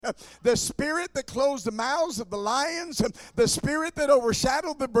The spirit that closed the mouths of the lions, the spirit that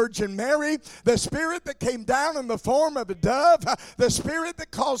overshadowed the Virgin Mary, the spirit that came down in the form of a dove, the spirit that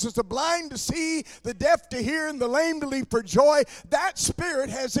causes the blind to see, the deaf to hear, and the lame to leap for joy, that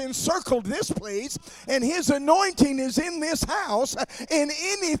spirit has encircled this place, and his anointing is in this house, and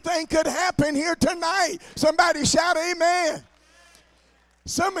anything could happen here tonight. Somebody shout amen.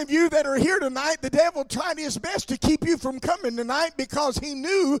 Some of you that are here tonight, the devil tried his best to keep you from coming tonight because he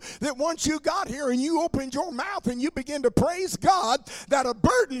knew that once you got here and you opened your mouth and you began to praise God, that a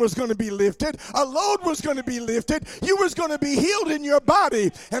burden was going to be lifted, a load was going to be lifted, you was going to be healed in your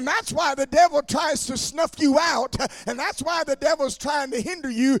body. And that's why the devil tries to snuff you out, and that's why the devil's trying to hinder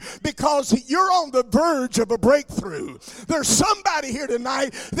you, because you're on the verge of a breakthrough. There's somebody here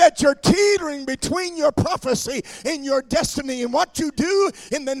tonight that you're teetering between your prophecy and your destiny, and what you do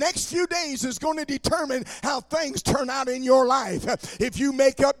in the next few days is going to determine how things turn out in your life. If you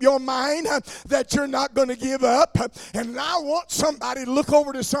make up your mind that you're not going to give up, and I want somebody to look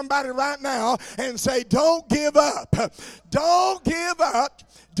over to somebody right now and say, don't give up. Don't give up.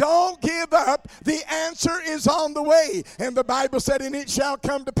 Don't give up. The answer is on the way. And the Bible said, and it shall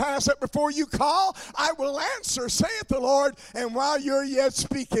come to pass that before you call, I will answer, saith the Lord, and while you're yet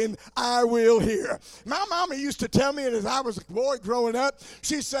speaking, I will hear. My mama used to tell me as I was a boy growing up,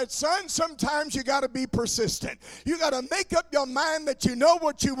 she said, son, sometimes you got to be persistent. You got to make up your mind that you know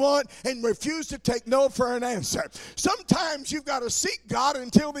what you want and refuse to take no for an answer. Sometimes you've got to seek God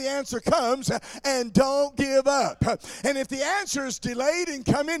until the answer comes, and don't give up. And if the answer is delayed in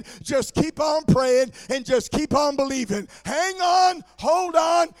coming, just keep on praying and just keep on believing. Hang on, hold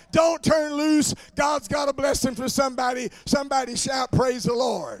on, don't turn loose. God's got a blessing for somebody. Somebody shout, praise the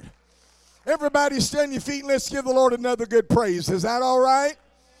Lord. Everybody stand on your feet and let's give the Lord another good praise. Is that all right?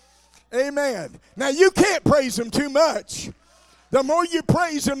 Amen. Now you can't praise him too much. The more you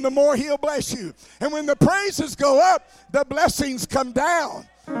praise him, the more he'll bless you. And when the praises go up, the blessings come down.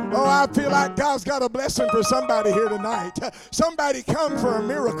 Oh, I feel like God's got a blessing for somebody here tonight. Somebody come for a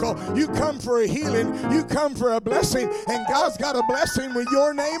miracle. You come for a healing. You come for a blessing. And God's got a blessing with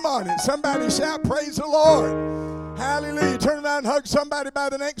your name on it. Somebody shout, praise the Lord. Hallelujah. Turn around and hug somebody by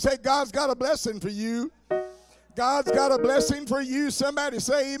the neck and say, God's got a blessing for you. God's got a blessing for you. Somebody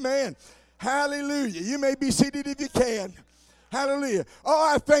say amen. Hallelujah. You may be seated if you can. Hallelujah.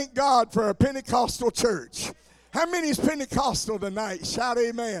 Oh, I thank God for a Pentecostal church. How many is Pentecostal tonight? Shout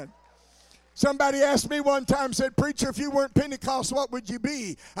amen. Somebody asked me one time, said, preacher, if you weren't Pentecostal, what would you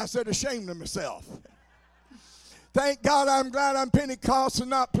be? I said, ashamed of myself. Thank God I'm glad I'm Pentecost and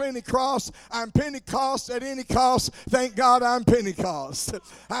not plenty cross. I'm Pentecost at any cost. Thank God I'm Pentecost.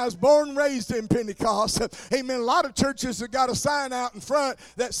 I was born and raised in Pentecost. Amen. A lot of churches have got a sign out in front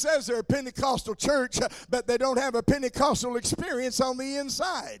that says they're a Pentecostal church, but they don't have a Pentecostal experience on the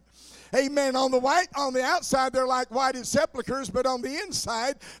inside. Amen. On the outside, they're like whited sepulchres, but on the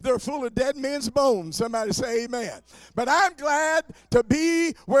inside, they're full of dead men's bones. Somebody say amen. But I'm glad to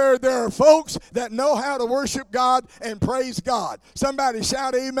be where there are folks that know how to worship God and praise God. Somebody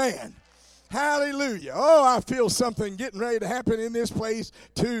shout amen. Hallelujah. Oh, I feel something getting ready to happen in this place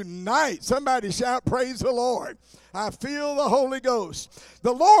tonight. Somebody shout, praise the Lord. I feel the Holy Ghost.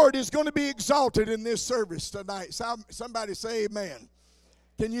 The Lord is going to be exalted in this service tonight. Somebody say amen.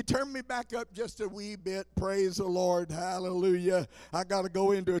 Can you turn me back up just a wee bit? Praise the Lord. Hallelujah. I got to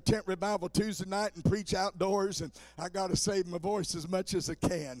go into a tent revival Tuesday night and preach outdoors, and I got to save my voice as much as I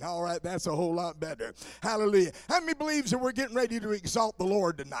can. All right, that's a whole lot better. Hallelujah. How many believes that we're getting ready to exalt the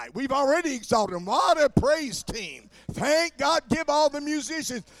Lord tonight? We've already exalted him. What a praise team. Thank God. Give all the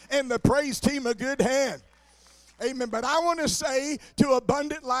musicians and the praise team a good hand. Amen. But I want to say to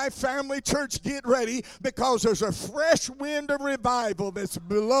Abundant Life Family Church, get ready, because there's a fresh wind of revival that's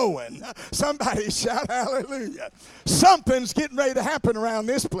blowing. Somebody shout hallelujah. Something's getting ready to happen around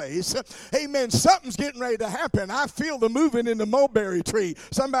this place. Amen. Something's getting ready to happen. I feel the moving in the mulberry tree.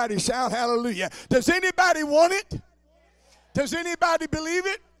 Somebody shout hallelujah. Does anybody want it? Does anybody believe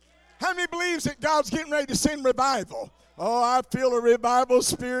it? How many believes that God's getting ready to send revival? Oh, I feel a revival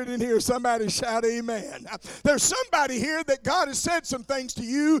spirit in here. Somebody shout amen. There's somebody here that God has said some things to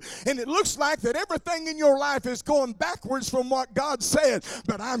you, and it looks like that everything in your life is going backwards from what God said.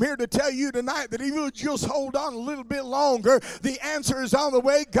 But I'm here to tell you tonight that if you just hold on a little bit longer, the answer is on the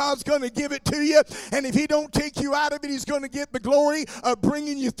way. God's going to give it to you, and if he don't take you out of it, he's going to get the glory of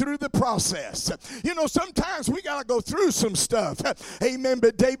bringing you through the process. You know, sometimes we got to go through some stuff. Amen.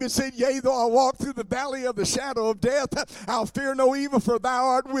 But David said, yea, though I walk through the valley of the shadow of death, I'll fear no evil, for thou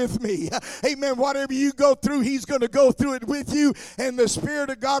art with me. Amen. Whatever you go through, he's going to go through it with you, and the Spirit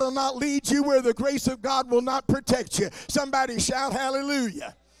of God will not lead you where the grace of God will not protect you. Somebody shout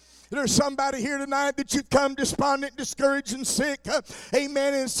hallelujah. There's somebody here tonight that you've come despondent, discouraged, and sick.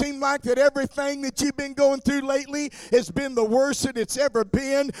 Amen. And it seemed like that everything that you've been going through lately has been the worst that it's ever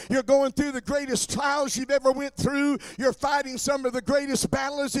been. You're going through the greatest trials you've ever went through. You're fighting some of the greatest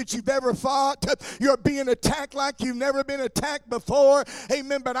battles that you've ever fought. You're being attacked like you've never been attacked before.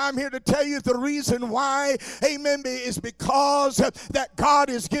 Amen. But I'm here to tell you the reason why, amen, is because that God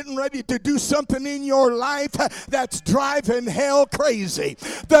is getting ready to do something in your life that's driving hell crazy.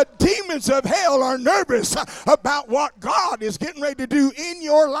 The demons of hell are nervous about what God is getting ready to do in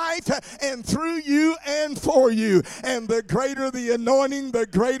your life and through you and for you. And the greater the anointing, the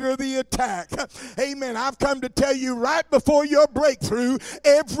greater the attack. Amen. I've come to tell you right before your breakthrough,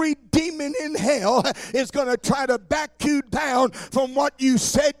 every demon in hell is going to try to back you down from what you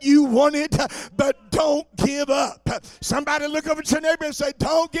said you wanted, but don't give up. Somebody look over at your neighbor and say,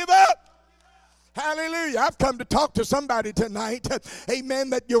 don't give up. Hallelujah. I've come to talk to somebody tonight, amen,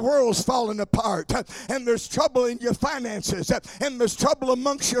 that your world's falling apart, and there's trouble in your finances, and there's trouble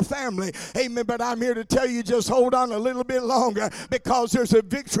amongst your family, amen, but I'm here to tell you, just hold on a little bit longer, because there's a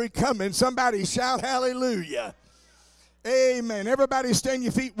victory coming. Somebody shout hallelujah. Amen. Everybody stand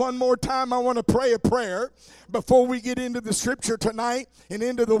your feet one more time. I want to pray a prayer before we get into the scripture tonight and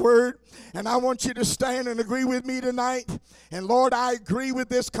into the word. And I want you to stand and agree with me tonight. And Lord, I agree with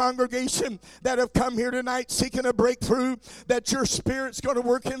this congregation that have come here tonight seeking a breakthrough, that your Spirit's going to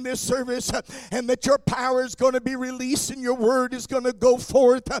work in this service, and that your power is going to be released and your word is going to go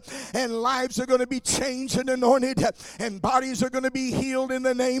forth, and lives are going to be changed and anointed, and bodies are going to be healed in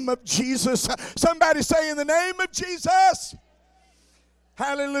the name of Jesus. Somebody say, in the name of Jesus.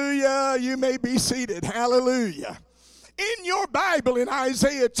 Hallelujah. You may be seated. Hallelujah. In your Bible, in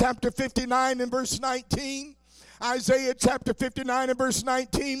Isaiah chapter 59 and verse 19, Isaiah chapter 59 and verse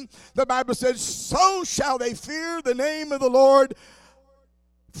 19, the Bible says, so shall they fear the name of the Lord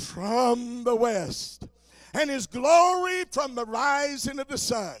from the west, and his glory from the rising of the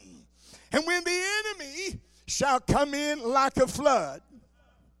sun. And when the enemy shall come in like a flood,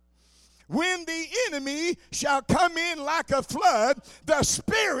 when the enemy shall come in like a flood, the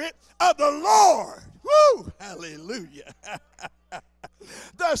Spirit of the Lord, woo, hallelujah,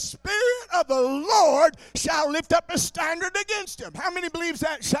 the Spirit of the Lord shall lift up a standard against him. How many believes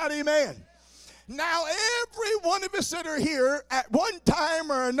that? Shout amen. Now, every one of us that are here at one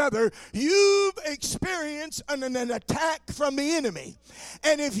time or another, you've experienced an attack from the enemy.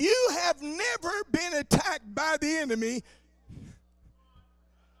 And if you have never been attacked by the enemy,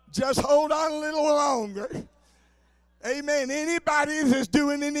 just hold on a little longer. Amen. Anybody that's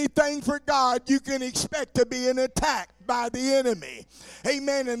doing anything for God, you can expect to be attacked by the enemy.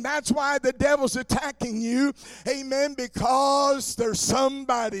 Amen. And that's why the devil's attacking you. Amen. Because there's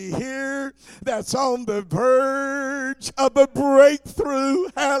somebody here that's on the verge of a breakthrough.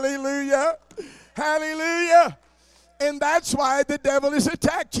 Hallelujah. Hallelujah. And that's why the devil has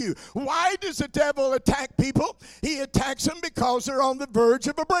attacked you. Why does the devil attack people? He attacks them because they're on the verge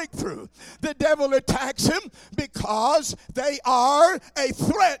of a breakthrough. The devil attacks them because they are a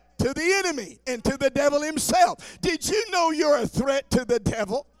threat to the enemy and to the devil himself. Did you know you're a threat to the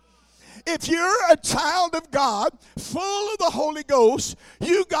devil? If you're a child of God, full of the Holy Ghost,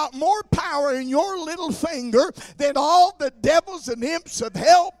 you got more power in your little finger than all the devils and imps of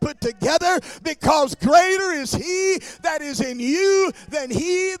hell put together, because greater is he that is in you than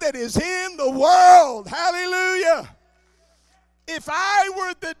he that is in the world. Hallelujah. If I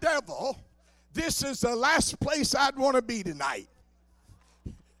were the devil, this is the last place I'd want to be tonight,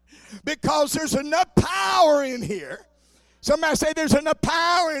 because there's enough power in here. Somebody say there's enough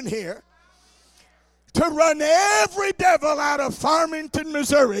power in here to run every devil out of Farmington,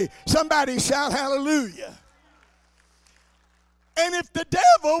 Missouri. Somebody shout hallelujah. And if the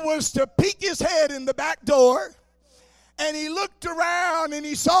devil was to peek his head in the back door and he looked around and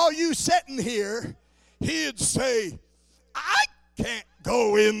he saw you sitting here, he'd say, I can't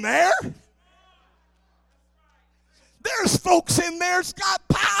go in there. There's folks in there's got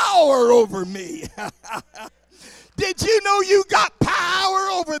power over me. Did you know you got power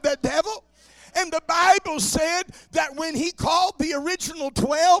over the devil? And the Bible said that when he called the original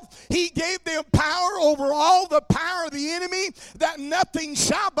 12, he gave them power over all the power of the enemy, that nothing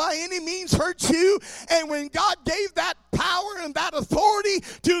shall by any means hurt you. And when God gave that power and that authority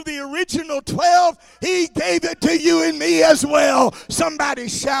to the original 12, he gave it to you and me as well. Somebody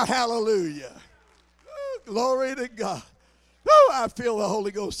shout hallelujah. Oh, glory to God. Oh, I feel the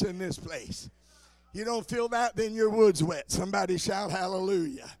Holy Ghost in this place. You don't feel that, then your wood's wet. Somebody shout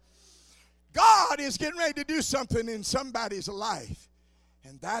hallelujah. God is getting ready to do something in somebody's life.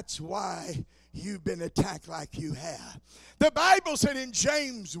 And that's why you've been attacked like you have. The Bible said in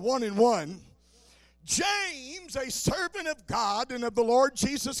James 1:1, James, a servant of God and of the Lord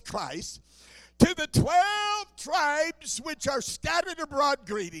Jesus Christ, to the 12 tribes which are scattered abroad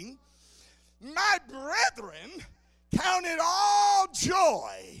greeting, my brethren, count it all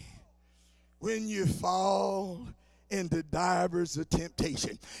joy when you fall into divers of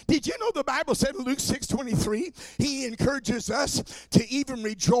temptation. Did you know the Bible said in Luke 6:23, he encourages us to even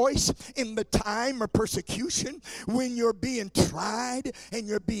rejoice in the time of persecution when you're being tried and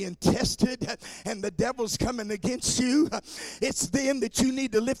you're being tested and the devil's coming against you. It's then that you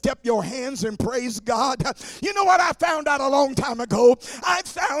need to lift up your hands and praise God. You know what I found out a long time ago? I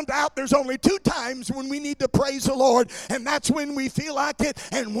found out there's only 2 times when we need to praise the Lord, and that's when we feel like it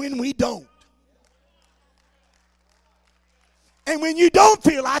and when we don't. And when you don't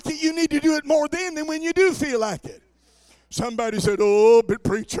feel like it, you need to do it more then than when you do feel like it. Somebody said, oh, but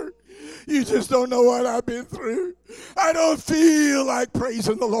preacher, you just don't know what I've been through. I don't feel like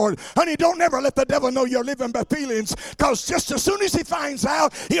praising the Lord. Honey, don't ever let the devil know you're living by feelings, because just as soon as he finds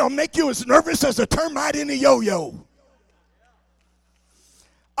out, he'll make you as nervous as a termite in a yo-yo.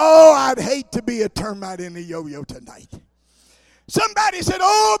 Oh, I'd hate to be a termite in a yo-yo tonight. Somebody said,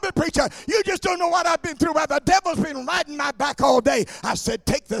 oh, but preacher, you just don't know what I've been through. Well, the devil's been riding my back all day. I said,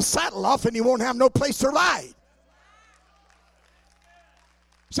 take the saddle off and he won't have no place to ride.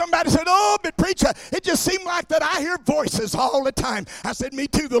 Somebody said, oh, but preacher, it just seemed like that I hear voices all the time. I said, me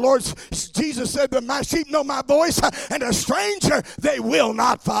too. The Lord Jesus said that my sheep know my voice, and a stranger they will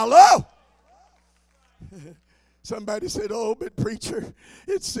not follow. Somebody said, oh, but preacher,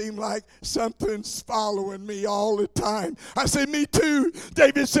 it seemed like something's following me all the time. I said, me too.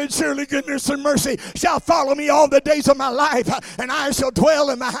 David said, surely goodness and mercy shall follow me all the days of my life, and I shall dwell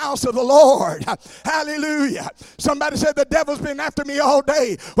in the house of the Lord. Hallelujah. Somebody said, the devil's been after me all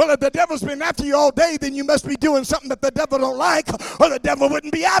day. Well, if the devil's been after you all day, then you must be doing something that the devil don't like, or the devil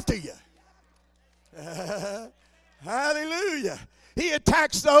wouldn't be after you. Hallelujah. He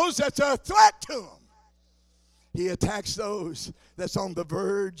attacks those that's a threat to him. He attacks those that's on the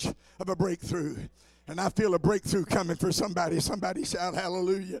verge of a breakthrough. And I feel a breakthrough coming for somebody. Somebody shout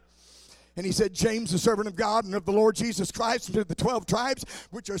hallelujah. And he said, James, the servant of God and of the Lord Jesus Christ, to the 12 tribes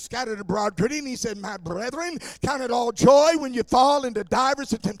which are scattered abroad greeting. He said, my brethren, count it all joy when you fall into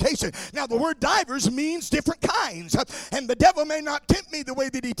divers of temptation. Now, the word divers means different kinds. And the devil may not tempt me the way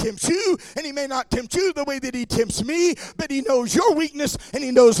that he tempts you, and he may not tempt you the way that he tempts me, but he knows your weakness, and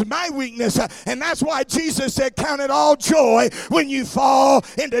he knows my weakness. And that's why Jesus said, count it all joy when you fall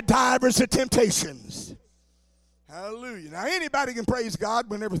into divers of temptations. Hallelujah. Now, anybody can praise God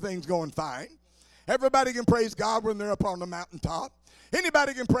when everything's going fine. Everybody can praise God when they're up on the mountaintop.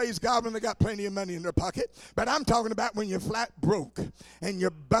 Anybody can praise God when they got plenty of money in their pocket. But I'm talking about when you're flat broke and you're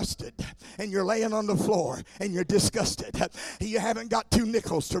busted and you're laying on the floor and you're disgusted. You haven't got 2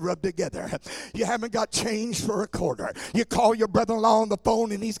 nickels to rub together. You haven't got change for a quarter. You call your brother-in-law on the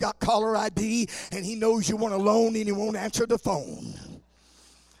phone and he's got caller ID and he knows you want a loan and he won't answer the phone.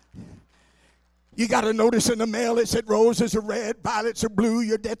 You got a notice in the mail that said roses are red, violets are blue,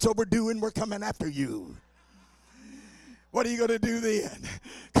 your debt's overdue, and we're coming after you. What are you going to do then?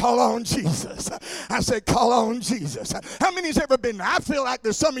 Call on Jesus. I said, call on Jesus. How many's ever been there? I feel like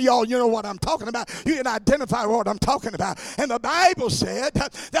there's some of y'all, you know what I'm talking about. You can identify what I'm talking about. And the Bible said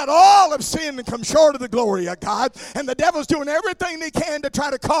that all have sinned and come short of the glory of God, and the devil's doing everything they can to try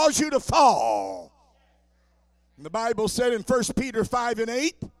to cause you to fall. And the Bible said in 1 Peter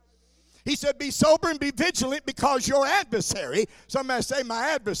 5:8, he said, be sober and be vigilant, because your adversary, somebody say my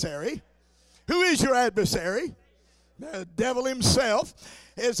adversary. Who is your adversary? The devil himself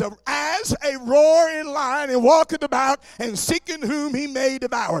is as a roaring lion and walketh about and seeking whom he may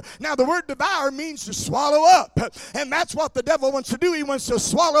devour. Now the word devour means to swallow up. And that's what the devil wants to do. He wants to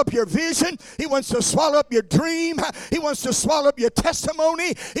swallow up your vision. He wants to swallow up your dream. He wants to swallow up your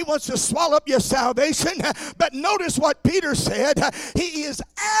testimony. He wants to swallow up your salvation. But notice what Peter said. He is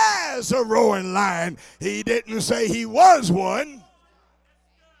as a roaring lion. He didn't say he was one.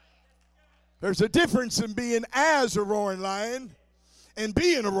 There's a difference in being as a roaring lion and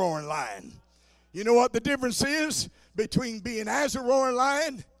being a roaring lion. You know what the difference is between being as a roaring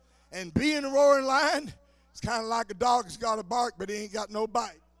lion and being a roaring lion? It's kind of like a dog that's got a bark, but he ain't got no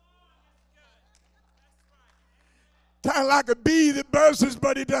bite. Kind of like a bee that buzzes,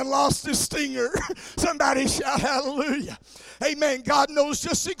 but he done lost his stinger. Somebody shout hallelujah. Amen. God knows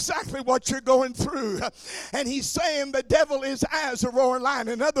just exactly what you're going through. And he's saying the devil is as a roaring lion.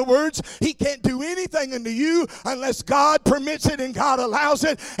 In other words, he can't do anything unto you unless God permits it and God allows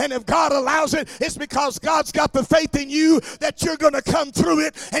it. And if God allows it, it's because God's got the faith in you that you're going to come through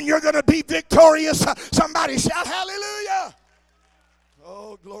it and you're going to be victorious. Somebody shout hallelujah.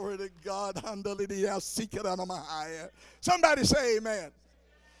 Oh, glory to God. Somebody say amen.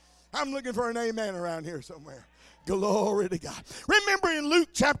 I'm looking for an amen around here somewhere. Glory to God. Remember in Luke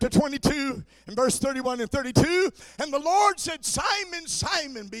chapter 22 and verse 31 and 32, and the Lord said, Simon,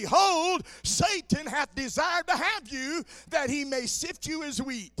 Simon, behold, Satan hath desired to have you, that he may sift you as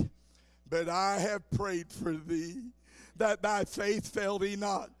wheat. But I have prayed for thee, that thy faith fail thee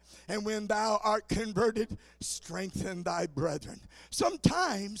not. And when thou art converted, strengthen thy brethren.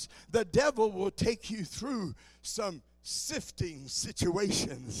 Sometimes the devil will take you through some sifting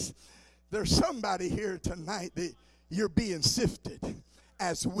situations. There's somebody here tonight that you're being sifted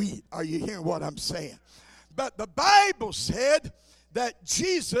as wheat. Are you hearing what I'm saying? But the Bible said that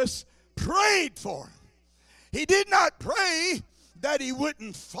Jesus prayed for him. He did not pray that he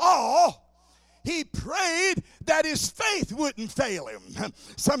wouldn't fall. He prayed that his faith wouldn't fail him.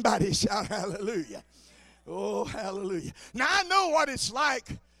 Somebody shout hallelujah. Oh, hallelujah. Now, I know what it's like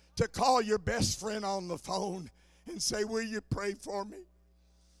to call your best friend on the phone and say, will you pray for me?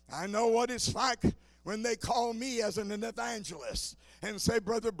 I know what it's like when they call me as an evangelist and say,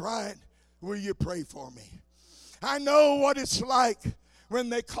 Brother Bryant, will you pray for me? I know what it's like when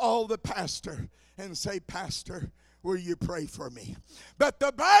they call the pastor and say, Pastor, will you pray for me? But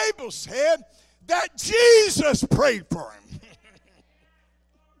the Bible said that Jesus prayed for him.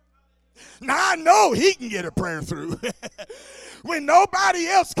 Now, I know he can get a prayer through. When nobody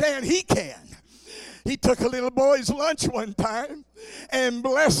else can, he can. He took a little boy's lunch one time and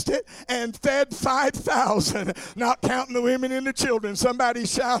blessed it and fed 5,000, not counting the women and the children. Somebody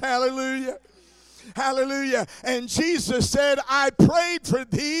shout hallelujah. Hallelujah. And Jesus said, I prayed for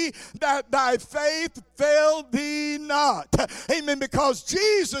thee that thy faith fail thee not. Amen. Because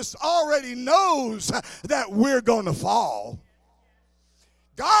Jesus already knows that we're going to fall.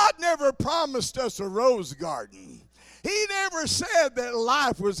 God never promised us a rose garden. He never said that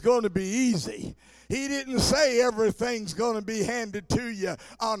life was going to be easy. He didn't say everything's going to be handed to you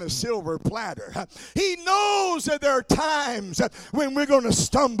on a silver platter. He knows that there are times when we're going to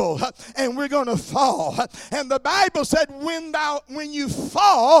stumble and we're going to fall. And the Bible said when you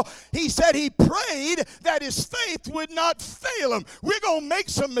fall, he said he prayed that his faith would not fail him. We're going to make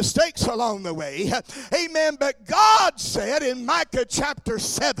some mistakes along the way. Amen. But God said in Micah chapter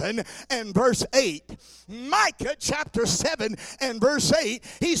 7 and verse 8, Micah chapter 7 and verse 8,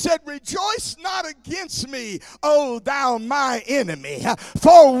 he said, rejoice not against me, O thou my enemy,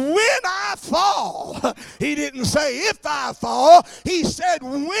 for when I fall, he didn't say if I fall, he said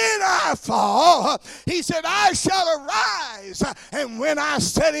when I fall, he said I shall arise, and when I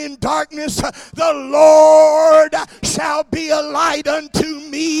sit in darkness, the Lord shall be a light unto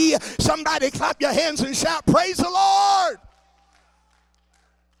me. Somebody clap your hands and shout, praise the Lord.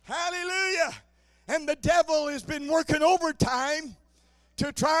 Hallelujah. And the devil has been working overtime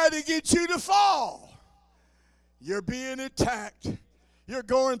to try to get you to fall. You're being attacked. You're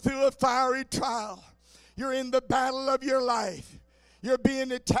going through a fiery trial. You're in the battle of your life. You're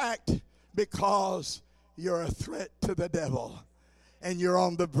being attacked because you're a threat to the devil. And you're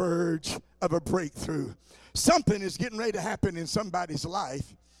on the verge of a breakthrough. Something is getting ready to happen in somebody's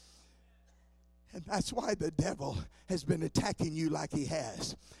life. And that's why the devil has been attacking you like he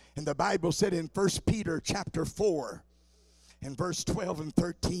has. And the Bible said in 1 Peter chapter 4 and verse 12 and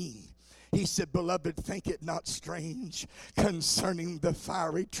 13, he said, beloved, think it not strange concerning the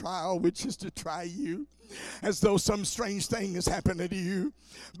fiery trial which is to try you, as though some strange thing is happening to you.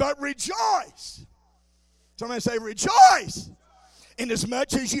 But rejoice. Somebody say, rejoice.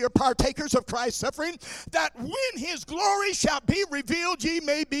 Inasmuch as ye are partakers of Christ's suffering, that when his glory shall be revealed, ye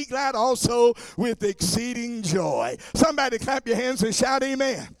may be glad also with exceeding joy. Somebody clap your hands and shout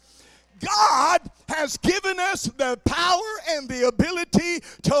amen. God has given us the power and the ability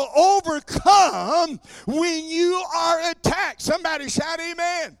to overcome when you are attacked. Somebody shout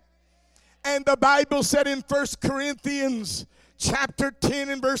amen. And the Bible said in 1 Corinthians chapter 10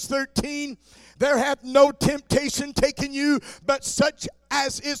 and verse 13, there hath no temptation taken you but such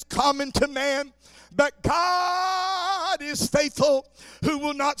as is common to man. But God is faithful, who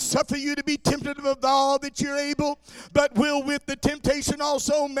will not suffer you to be tempted above all that you're able, but will with the temptation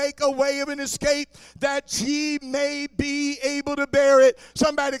also make a way of an escape, that ye may be able to bear it.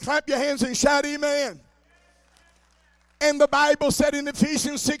 Somebody clap your hands and shout amen. And the Bible said in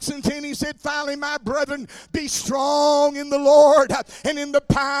Ephesians 6:10, he said, finally, my brethren, be strong in the Lord and in the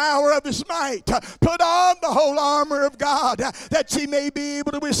power of his might. Put on the whole armor of God, that ye may be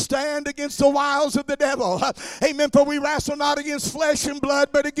able to withstand against the wiles of the devil. Amen. For we wrestle not against flesh and blood,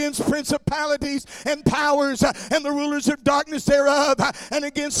 but against principalities and powers and the rulers of darkness thereof, and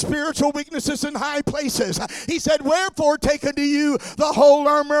against spiritual weaknesses in high places. He said, wherefore take unto you the whole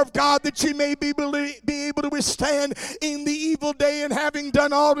armor of God, that ye may be able to withstand in the evil day, and having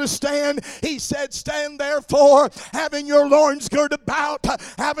done all to stand, he said, stand therefore, having your loins girt about,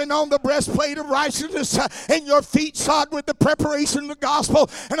 having on the breastplate of righteousness, and your feet shod with the preparation of the gospel,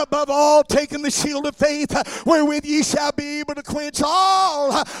 and above all taking the shield of faith, wherewith ye shall be able to quench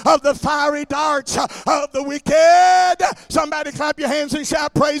all of the fiery darts of the wicked. Somebody clap your hands and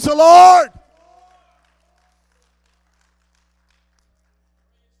shout, praise the Lord.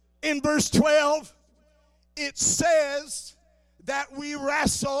 In verse 12, it says that we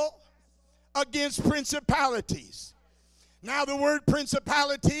wrestle against principalities. Now, the word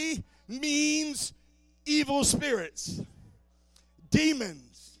principality means evil spirits,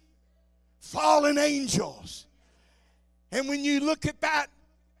 demons, fallen angels. And when you look at that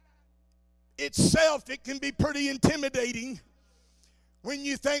itself, it can be pretty intimidating when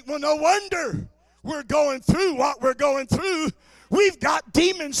you think, well, no wonder we're going through what we're going through. We've got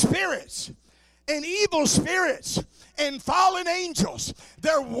demon spirits and evil spirits and fallen angels.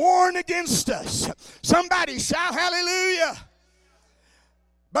 They're warned against us. Somebody shout hallelujah.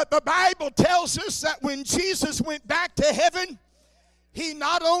 But the Bible tells us that when Jesus went back to heaven, he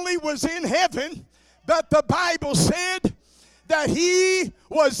not only was in heaven, but the Bible said that he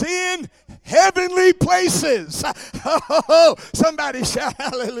was in heavenly places. Oh, somebody shout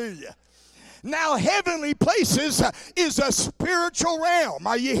hallelujah. Now, heavenly places is a spiritual realm.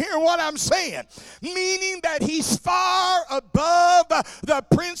 Are you hearing what I'm saying? Meaning that he's far above the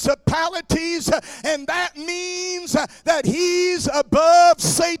principalities, and that means that he's above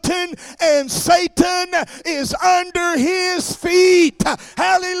Satan, and Satan is under his feet.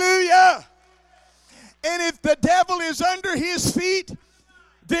 Hallelujah. And if the devil is under his feet,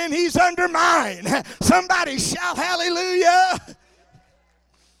 then he's under mine. Somebody shout hallelujah.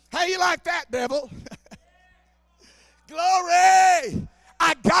 How you like that, devil? Glory.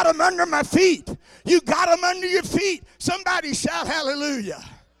 I got him under my feet. You got him under your feet. Somebody shout hallelujah.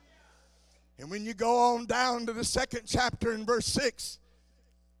 And when you go on down to the second chapter in verse 6,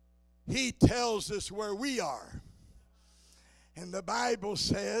 he tells us where we are. And the Bible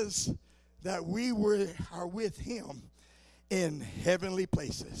says that we are with him in heavenly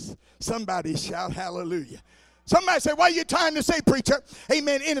places. Somebody shout hallelujah. Somebody say, what are you trying to say, preacher?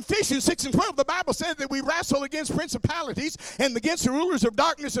 Amen. In Ephesians 6:12, the Bible says that we wrestle against principalities and against the rulers of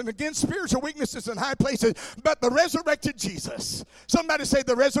darkness and against spiritual weaknesses in high places. But the resurrected Jesus, somebody say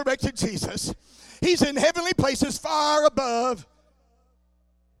the resurrected Jesus, he's in heavenly places far above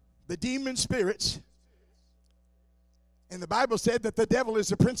the demon spirits. And the Bible said that the devil is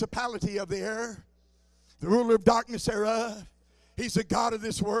the principality of the air, the ruler of darkness thereof. He's the God of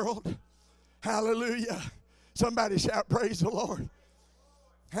this world. Hallelujah. Somebody shout, praise the Lord.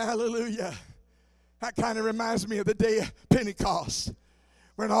 Hallelujah. That kind of reminds me of the day of Pentecost,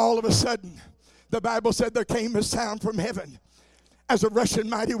 when all of a sudden the Bible said there came a sound from heaven as a rushing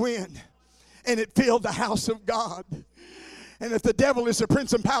mighty wind, and it filled the house of God. And if the devil is the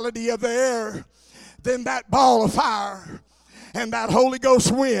principality of the air, then that ball of fire and that Holy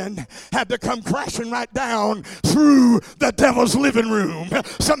Ghost wind had to come crashing right down through the devil's living room.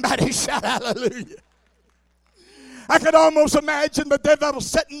 Somebody shout hallelujah. I could almost imagine the devil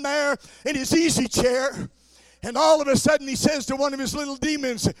sitting there in his easy chair, and all of a sudden he says to one of his little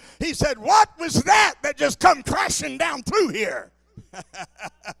demons, he said, what was that just come crashing down through here?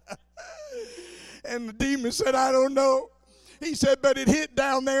 And the demon said, I don't know. He said, but it hit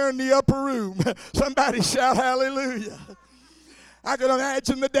down there in the upper room. Somebody shout hallelujah. I can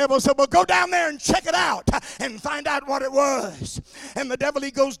imagine the devil said, well, go down there and check it out and find out what it was. And the devil, he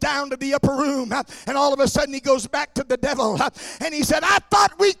goes down to the upper room, and all of a sudden he goes back to the devil, and he said, I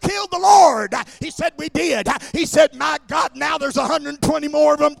thought we killed the Lord. He said, we did. He said, my God, now there's 120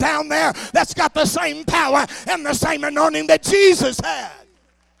 more of them down there that's got the same power and the same anointing that Jesus had.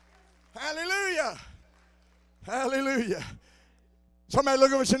 Hallelujah. Hallelujah. Somebody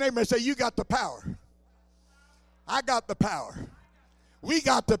look at your neighbor and say, you got the power. I got the power. We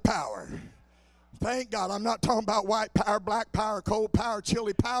got the power. Thank God. I'm not talking about white power, black power, cold power,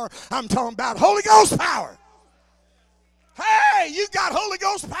 chili power. I'm talking about Holy Ghost power. Hey, you got Holy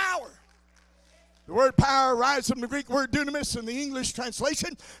Ghost power. The word power arises from the Greek word dunamis in the English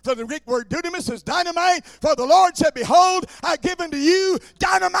translation. For the Greek word dunamis is dynamite. For the Lord said, behold, I give unto you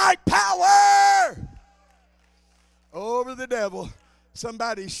dynamite power over the devil.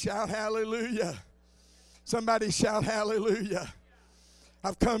 Somebody shout hallelujah. Somebody shout hallelujah.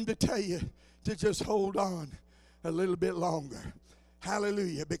 I've come to tell you to just hold on a little bit longer.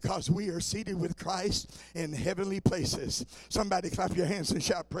 Hallelujah, because we are seated with Christ in heavenly places. Somebody clap your hands and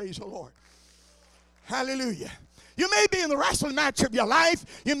shout, praise the Lord. Hallelujah. You may be in the wrestling match of your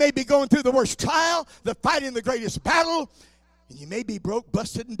life. You may be going through the worst trial, the fighting the greatest battle, and you may be broke,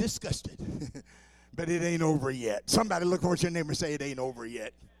 busted, and disgusted. But it ain't over yet. Somebody look over at your neighbor and say, it ain't over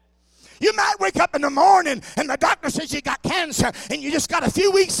yet. You might wake up in the morning and the doctor says you got cancer and you just got a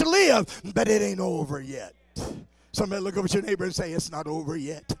few weeks to live, but it ain't over yet. Somebody look over at your neighbor and say, it's not over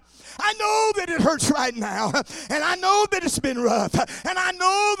yet. I know that it hurts right now, and I know that it's been rough, and I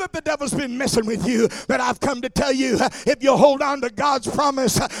know that the devil's been messing with you, but I've come to tell you, if you hold on to God's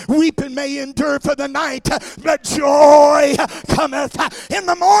promise, weeping may endure for the night, but joy cometh in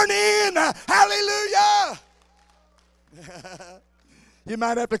the morning. Hallelujah. You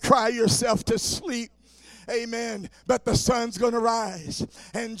might have to cry yourself to sleep. Amen. But the sun's going to rise,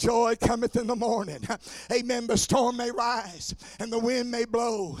 and joy cometh in the morning. Amen. The storm may rise, and the wind may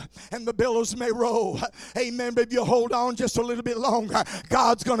blow, and the billows may roll. Amen. But if you hold on just a little bit longer,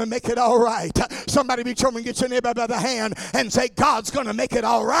 God's going to make it all right. Somebody be sure and get your neighbor by the hand and say, God's going to make it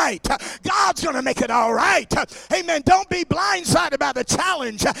all right. God's going to make it all right. Amen. Don't be blindsided by the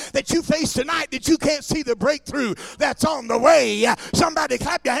challenge that you face tonight, that you can't see the breakthrough that's on the way. Somebody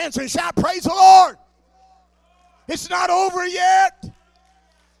clap your hands and shout, praise the Lord. It's not over yet.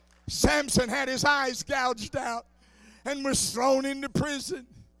 Samson had his eyes gouged out and was thrown into prison.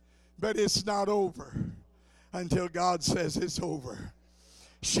 But it's not over until God says it's over.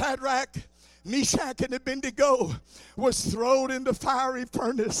 Shadrach, Meshach, and Abednego was thrown into fiery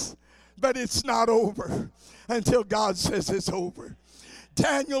furnace. But it's not over until God says it's over.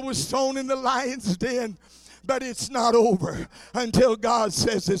 Daniel was thrown in the lion's den. But it's not over until God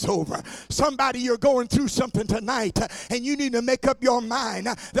says it's over. Somebody, you're going through something tonight, and you need to make up your mind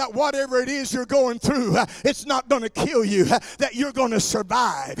that whatever it is you're going through, it's not going to kill you, that you're going to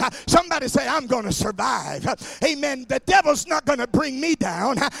survive. Somebody say, I'm going to survive. Amen. The devil's not going to bring me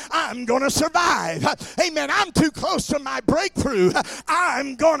down. I'm going to survive. Amen. I'm too close to my breakthrough.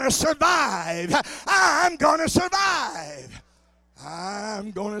 I'm going to survive. I'm going to survive.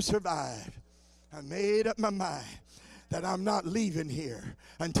 I'm going to survive. I made up my mind that I'm not leaving here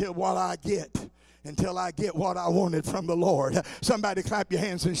until I get what I wanted from the Lord. Somebody clap your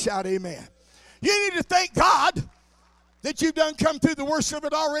hands and shout amen. You need to thank God that you've done come through the worst of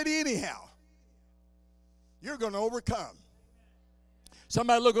it already anyhow. You're going to overcome.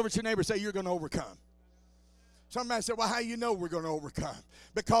 Somebody look over at your neighbor and say, you're going to overcome. Somebody said, well, how you know we're going to overcome?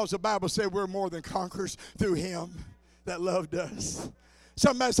 Because the Bible said we're more than conquerors through him that loved us.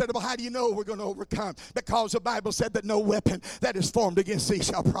 Somebody said, well, how do you know we're going to overcome? Because the Bible said that no weapon that is formed against thee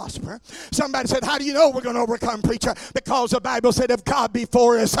shall prosper. Somebody said, how do you know we're going to overcome, preacher? Because the Bible said, if God be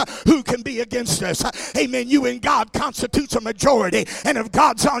for us, who can be against us? Amen. You and God constitutes a majority. And if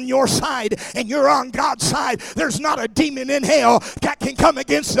God's on your side and you're on God's side, there's not a demon in hell that can come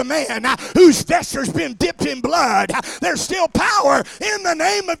against the man whose vesture's been dipped in blood. There's still power in the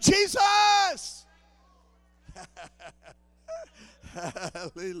name of Jesus.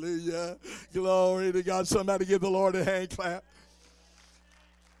 Hallelujah. Glory to God. Somebody give the Lord a hand clap.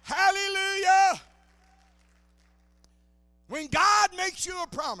 Hallelujah. When God makes you a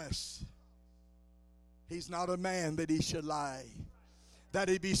promise, he's not a man that he should lie. That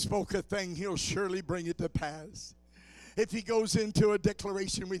if he spoke a thing, he'll surely bring it to pass. If he goes into a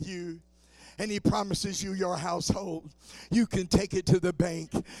declaration with you and he promises you your household, you can take it to the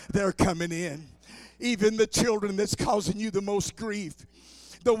bank. They're coming in. Even the children that's causing you the most grief,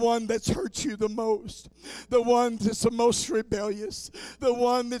 the one that's hurt you the most, the one that's the most rebellious, the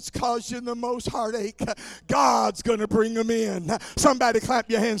one that's caused you the most heartache, God's going to bring them in. Somebody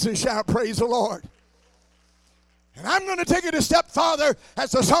clap your hands and shout, praise the Lord. And I'm going to take it a step farther, as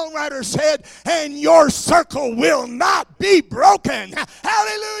the songwriter said, and your circle will not be broken.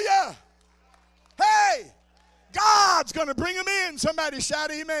 Hallelujah. Hey, God's going to bring them in. Somebody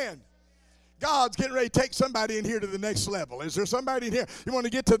shout amen. God's getting ready to take somebody in here to the next level. Is there somebody in here? You want to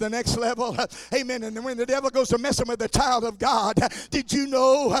get to the next level? Amen. And when the devil goes to messing with the child of God, did you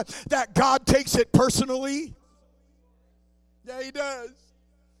know that God takes it personally? Yeah, he does.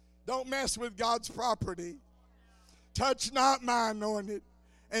 Don't mess with God's property. Touch not my anointed,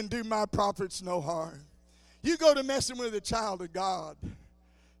 and do my prophets no harm. You go to messing with a child of God,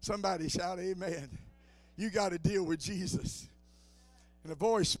 Somebody shout amen. You got to deal with Jesus. And a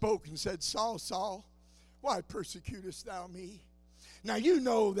voice spoke and said, Saul, Saul, why persecutest thou me? Now you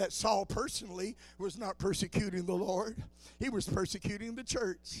know that Saul personally was not persecuting the Lord. He was persecuting the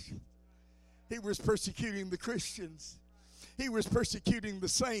church. He was persecuting the Christians. He was persecuting the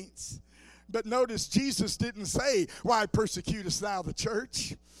saints. But notice Jesus didn't say, why persecutest thou the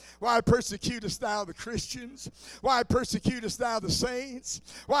church? Why persecutest thou the Christians? Why persecutest thou the saints?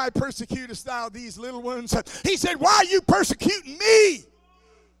 Why persecutest thou these little ones? He said, why are you persecuting me?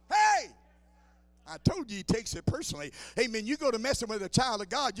 Hey! I told you he takes it personally. Amen. You go to messing with a child of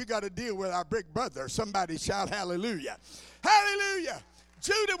God, you got to deal with our big brother. Somebody shout hallelujah. Hallelujah.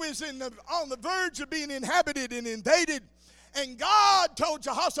 Judah was on the verge of being inhabited and invaded. And God told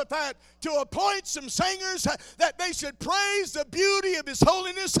Jehoshaphat to appoint some singers that they should praise the beauty of his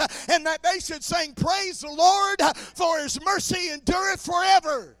holiness and that they should sing, praise the Lord, for his mercy endureth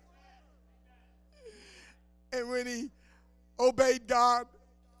forever. And when he obeyed God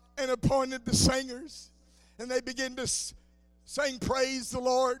and appointed the singers, and they began to sing, praise the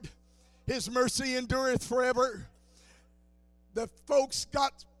Lord, his mercy endureth forever, the folks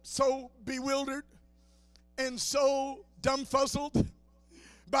got so bewildered and so dumbfuzzled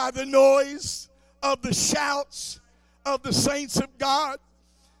by the noise of the shouts of the saints of God,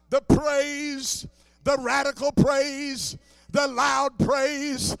 the praise, the radical praise, the loud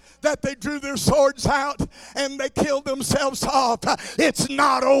praise, that they drew their swords out and they killed themselves off. It's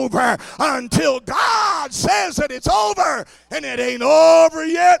not over until God says that it's over, and it ain't over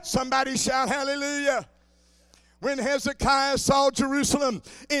yet. Somebody shout hallelujah. When Hezekiah saw Jerusalem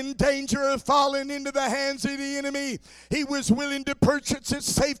in danger of falling into the hands of the enemy, he was willing to purchase its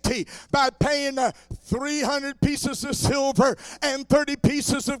safety by paying 300 pieces of silver and 30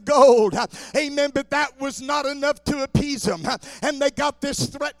 pieces of gold. Amen. But that was not enough to appease them. And they got this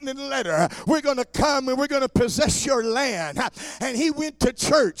threatening letter. We're going to come and we're going to possess your land. And he went to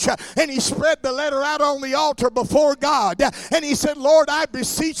church and he spread the letter out on the altar before God. And he said, Lord, I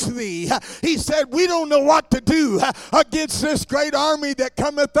beseech thee. He said, we don't know what to do against this great army that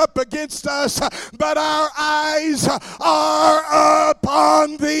cometh up against us, but our eyes are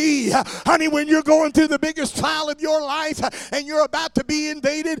upon thee. Honey, when you're going through the biggest trial of your life and you're about to be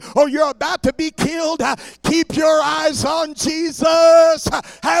invaded or you're about to be killed, keep your eyes on Jesus.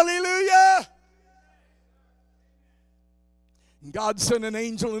 Hallelujah. God sent an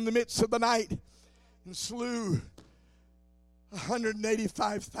angel in the midst of the night and slew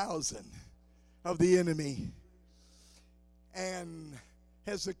 185,000 of the enemy. And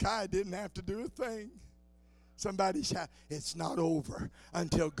Hezekiah didn't have to do a thing. Somebody shout, it's not over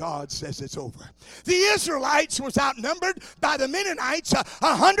until God says it's over. The Israelites was outnumbered by the Mennonites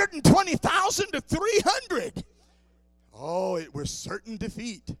 120,000 to 300. Oh, it was certain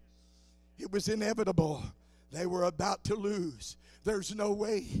defeat. It was inevitable. They were about to lose. There's no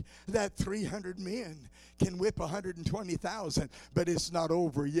way that 300 men can whip 120,000, but it's not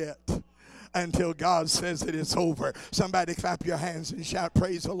over yet until God says that it's over. Somebody clap your hands and shout,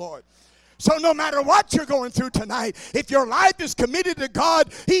 praise the Lord. So no matter what you're going through tonight, if your life is committed to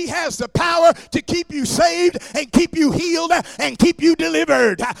God, he has the power to keep you saved and keep you healed and keep you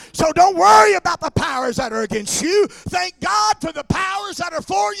delivered. So don't worry about the powers that are against you. Thank God for the powers that are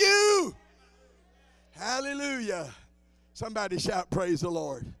for you. Hallelujah. Somebody shout, praise the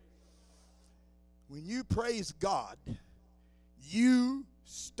Lord. When you praise God, you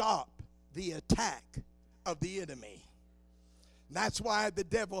stop the attack of the enemy. That's why the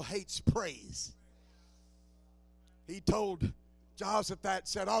devil hates praise. He told Jehoshaphat,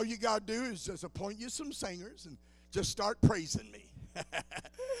 said, all you got to do is just appoint you some singers and just start praising me.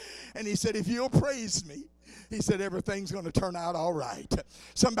 And he said, if you'll praise me, he said, everything's going to turn out all right.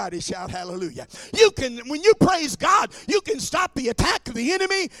 Somebody shout hallelujah. When you praise God, you can stop the attack of the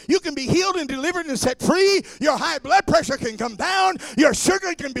enemy. You can be healed and delivered and set free. Your high blood pressure can come down. Your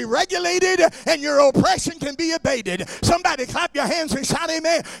sugar can be regulated. And your oppression can be abated. Somebody clap your hands and shout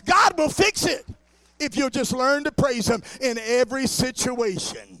amen. God will fix it if you'll just learn to praise him in every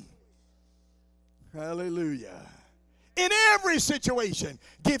situation. Hallelujah. In every situation,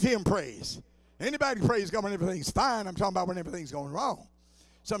 give him praise. Anybody praise God when everything's fine? I'm talking about when everything's going wrong.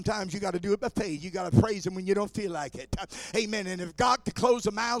 Sometimes you got to do it by faith. You got to praise him when you don't feel like it. Amen. And if God could close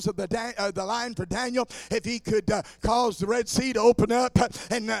the mouths of the lion for Daniel, if he could cause the Red Sea to open up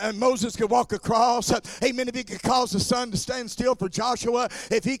and Moses could walk across, amen, if he could cause the sun to stand still for Joshua,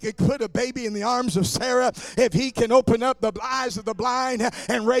 if he could put a baby in the arms of Sarah, if he can open up the eyes of the blind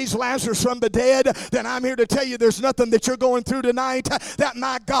and raise Lazarus from the dead, then I'm here to tell you there's nothing that you're going through tonight that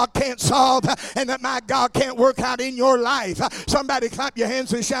my God can't solve and that my God can't work out in your life. Somebody clap your hands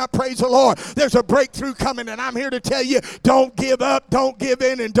hands and shout, praise the Lord. There's a breakthrough coming, and I'm here to tell you, don't give up, don't give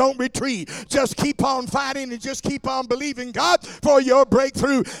in, and don't retreat. Just keep on fighting and just keep on believing God for your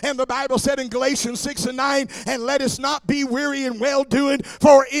breakthrough. And the Bible said in Galatians 6:9, and let us not be weary in well-doing,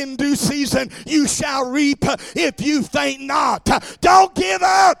 for in due season you shall reap if you faint not. Don't give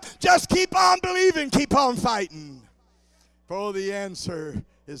up. Just keep on believing. Keep on fighting. For the answer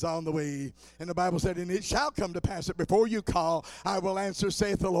is on the way. And the Bible said, and it shall come to pass that before you call, I will answer,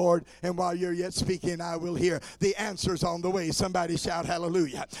 saith the Lord, and while you're yet speaking, I will hear. The answer's on the way. Somebody shout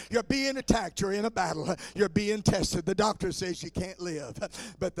hallelujah. You're being attacked. You're in a battle. You're being tested. The doctor says you can't live,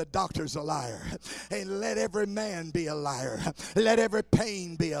 but the doctor's a liar. And let every man be a liar. Let every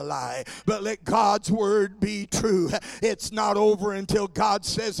pain be a lie, but let God's word be true. It's not over until God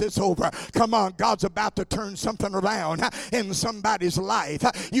says it's over. Come on, God's about to turn something around in somebody's life.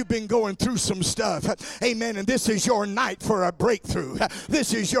 You've been going through some stuff. Amen. And this is your night for a breakthrough.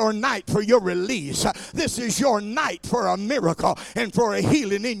 This is your night for your release. This is your night for a miracle and for a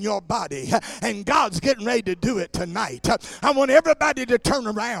healing in your body. And God's getting ready to do it tonight. I want everybody to turn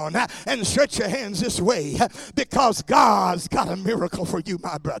around and stretch your hands this way, because God's got a miracle for you,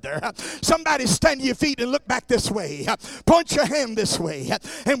 my brother. Somebody stand to your feet and look back this way. Point your hand this way.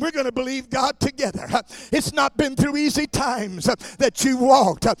 And we're going to believe God together. It's not been through easy times that you walked.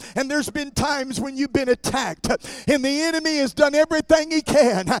 And there's been times when you've been attacked, and the enemy has done everything he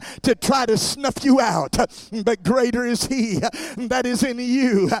can to try to snuff you out. But greater is he that is in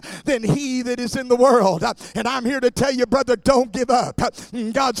you than he that is in the world. And I'm here to tell you, brother, don't give up.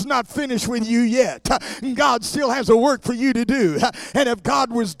 God's not finished with you yet. God still has a work for you to do. And if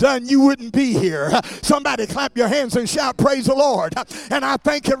God was done, you wouldn't be here. Somebody clap your hands and shout, praise the Lord. And I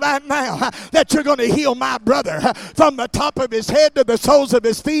thank you right now that you're going to heal my brother from the top of his head to the soles of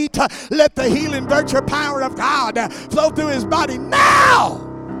his feet. Let the healing virtue power of God flow through his body now.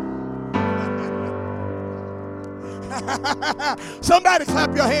 Somebody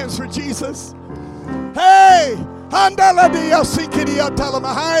clap your hands for Jesus. Hey,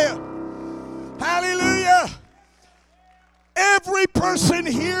 hallelujah. Every person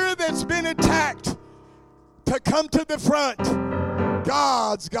here that's been attacked, to come to the front.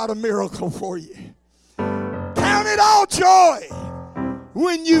 God's got a miracle for you. Count it all joy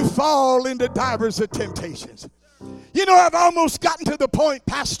when you fall into divers of temptations. You know, I've almost gotten to the point,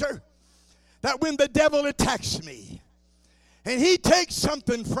 Pastor, that when the devil attacks me and he takes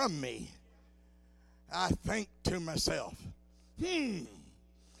something from me, I think to myself,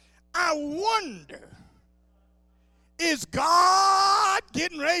 I wonder, is God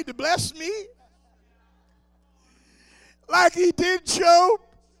getting ready to bless me like he did Job?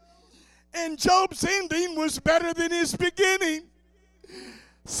 And Job's ending was better than his beginning.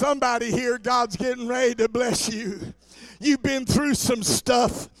 Somebody here, God's getting ready to bless you. You've been through some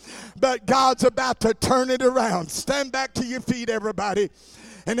stuff, but God's about to turn it around. Stand back to your feet, everybody.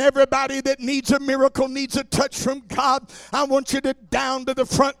 And everybody that needs a miracle, needs a touch from God, I want you to down to the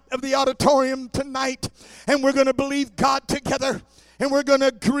front of the auditorium tonight. And we're going to believe God together. And we're going to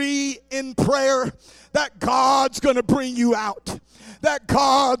agree in prayer that God's going to bring you out. That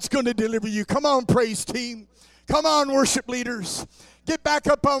God's going to deliver you. Come on, praise team. Come on, worship leaders. Get back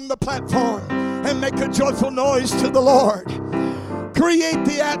up on the platform and make a joyful noise to the Lord. Create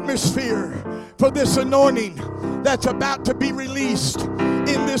the atmosphere for this anointing that's about to be released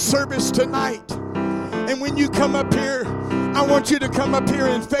in this service tonight. And when you come up here, I want you to come up here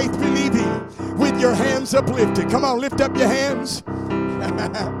in faith believing with your hands uplifted. Come on, lift up your hands.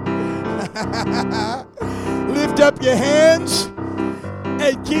 Lift up your hands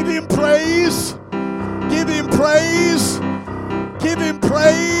and give him praise. Give him praise. Give him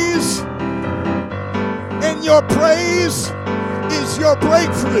praise. And your praise is your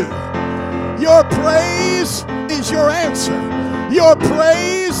breakthrough. Your praise is your answer. Your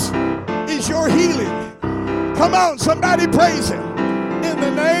praise is your healing. Come on, somebody praise him. In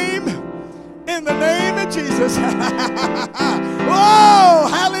the name of Jesus. Whoa,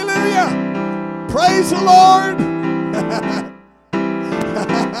 hallelujah. Praise the Lord.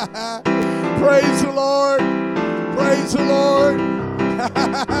 Praise the Lord. Praise the Lord.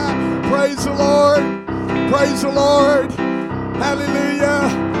 Praise the Lord. Praise the Lord. Hallelujah.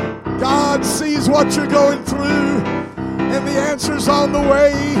 God sees what you're going through, and the answer's on the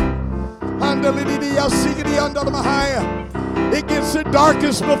way. It gets the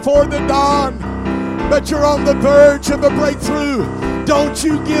darkest before the dawn, but you're on the verge of a breakthrough. Don't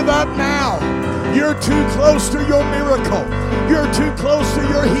you give up now. You're too close to your miracle. You're too close to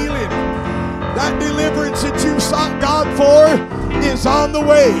your healing. That deliverance that you sought God for is on the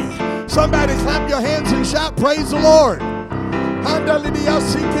way. Somebody clap your hands and shout, praise the Lord.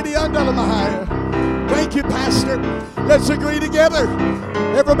 Thank you, Pastor. Let's agree together.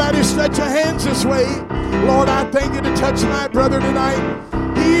 Everybody stretch your hands this way. Lord, I thank you to touch my brother tonight.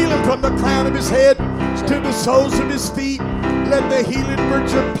 Heal him from the crown of his head to the soles of his feet. Let the healing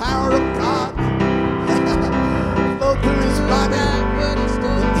virtue power of God flow through his body.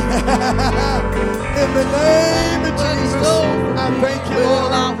 In the name of Jesus, I thank you,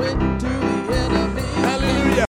 Lord.